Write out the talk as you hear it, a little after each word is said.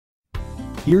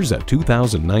Here's a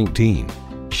 2019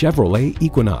 Chevrolet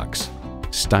Equinox.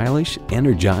 Stylish,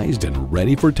 energized, and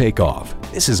ready for takeoff.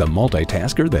 This is a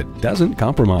multitasker that doesn't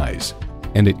compromise.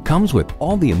 And it comes with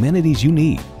all the amenities you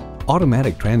need.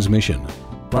 Automatic transmission,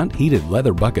 front heated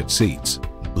leather bucket seats,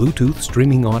 Bluetooth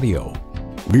streaming audio,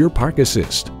 rear park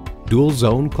assist, dual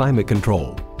zone climate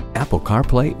control, Apple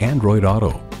CarPlay, Android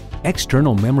Auto,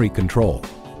 external memory control,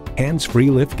 hands-free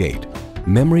liftgate,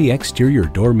 memory exterior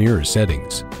door mirror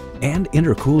settings, and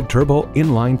intercooled turbo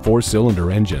inline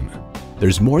 4-cylinder engine.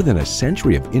 There's more than a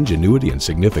century of ingenuity and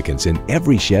significance in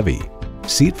every Chevy.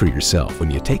 See it for yourself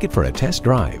when you take it for a test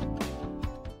drive.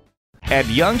 At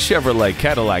Young Chevrolet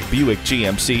Cadillac Buick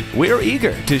GMC, we're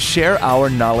eager to share our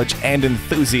knowledge and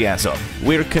enthusiasm.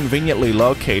 We're conveniently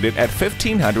located at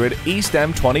 1500 East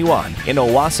M21 in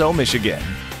Owosso, Michigan.